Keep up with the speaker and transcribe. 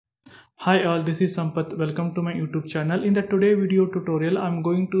Hi all, this is Sampath. Welcome to my YouTube channel. In the today video tutorial, I'm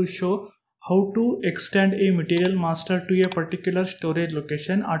going to show how to extend a material master to a particular storage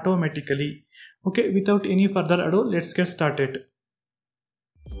location automatically. Okay, without any further ado, let's get started.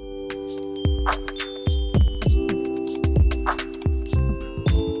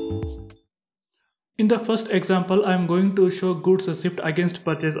 In the first example, I am going to show goods receipt against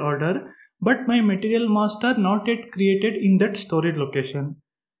purchase order, but my material master not yet created in that storage location.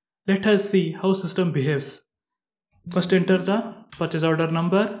 Let us see how system behaves. First enter the purchase order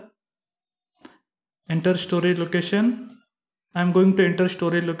number, enter storage location. I am going to enter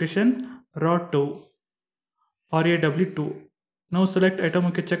storage location RAW2 or RAW2. Now select item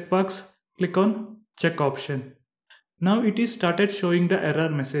OK checkbox, click on check option. Now it is started showing the error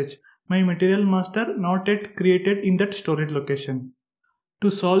message. My material master not yet created in that storage location. To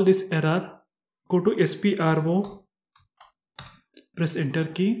solve this error, go to SPRO, press enter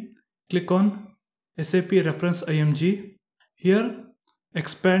key, click on SAP reference IMG. Here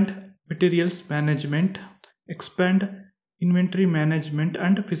expand materials management, expand inventory management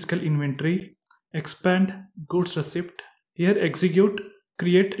and physical inventory, expand goods receipt. Here execute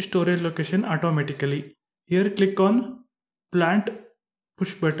create storage location automatically. Here click on plant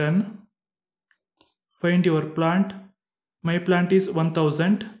push button, find your plant. My plant is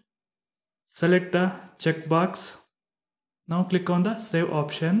 1000. Select the checkbox. Now click on the save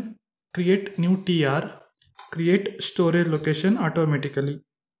option, create new TR, create storage location automatically.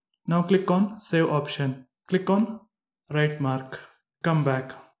 Now click on save option, click on right mark, come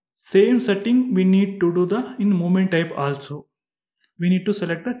back. Same setting we need to do the in movement type also. We need to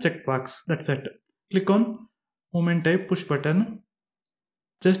select the checkbox, that's it. Click on movement type push button.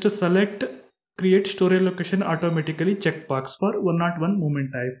 Just select create storage location automatically checkbox for 101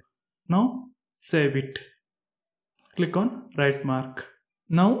 movement type. Now save it. Click on right mark.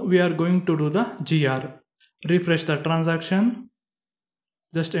 Now we are going to do the GR. Refresh the transaction.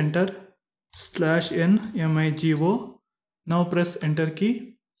 Just enter /n migo. Now press enter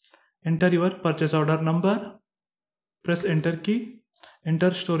key. Enter your purchase order number. Press enter key.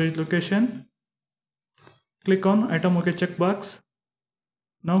 Enter storage location. Click on item OK checkbox.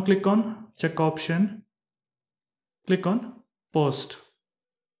 Now click on check option. Click on post.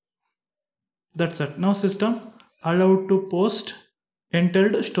 That's it. Now system allowed to post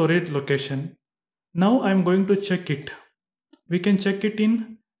entered storage location. Now I am going to check it. We can check it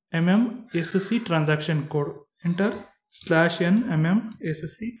in SC transaction code. Enter /n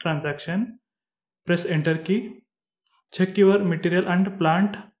SC transaction. Press enter key. Check your material and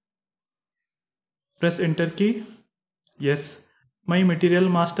plant. Press enter key. Yes, my material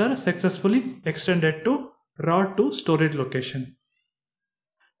master successfully extended to RAW2 storage location.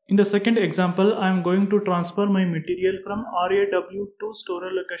 In the second example, I am going to transfer my material from RAW2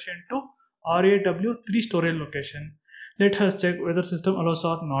 storage location to RAW3 storage location. Let us check whether system allows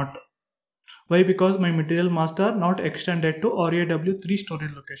or not. Why? Because my material master not extended to RAW3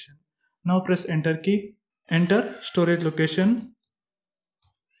 storage location. Now press enter key. Enter storage location.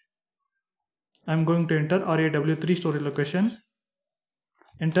 I am going to enter RAW3 storage location.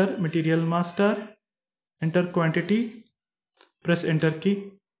 Enter material master. Enter quantity. Press enter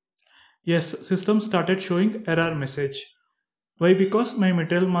key. Yes, system started showing error message. Why? Because my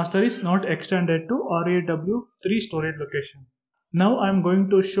material master is not extended to RAW3 storage location. Now I am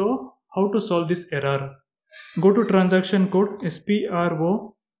going to show how to solve this error. Go to transaction code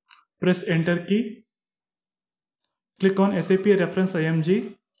SPRO, press enter key, click on SAP reference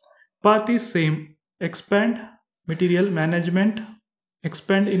IMG. Path is same. Expand material management,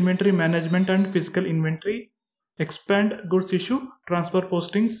 expand inventory management and physical inventory, expand goods issue, transfer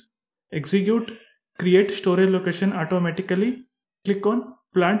postings, execute create storage location automatically. Click on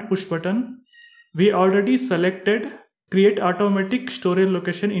plant push button. We already selected create automatic storage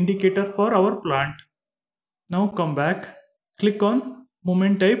location indicator for our plant. Now come back, click on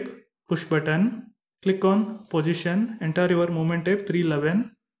movement type push button, click on position, enter your movement type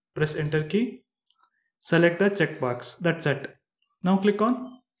 311, press enter key, select the checkbox. That's it. Now click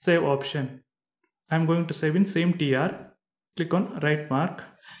on save option. I am going to save in same TR. Click on right mark.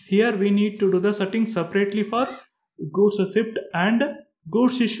 Here we need to do the setting separately for goods receipt and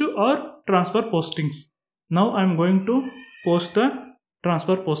goods issue or transfer postings. Now I am going to post the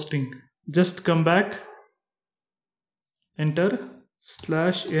transfer posting. Just come back, enter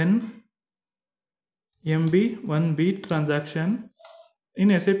 /n MB1B transaction.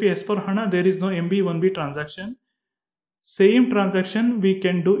 In SAP S/4HANA there is no MB1B transaction. Same transaction we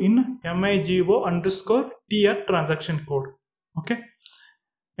can do in migo_tr transaction code. Okay.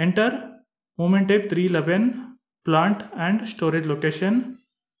 Enter movement type 311, plant and storage location.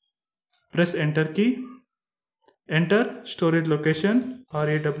 Press enter key. Enter storage location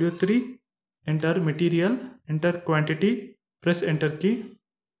RAW3. Enter material. Enter quantity. Press enter key.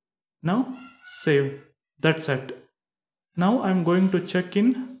 Now save. That's it. Now I'm going to check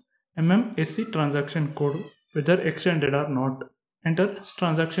in MMSC transaction code whether extended or not. Enter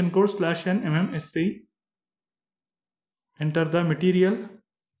transaction code /n MMSC. Enter the material.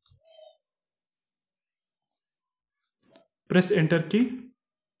 Press enter key.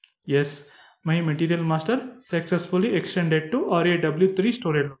 Yes, my material master successfully extended to RAW3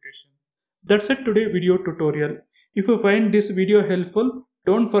 storage location. That's it today video tutorial. If you find this video helpful,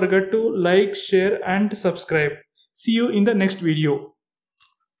 don't forget to like, share and subscribe. See you in the next video.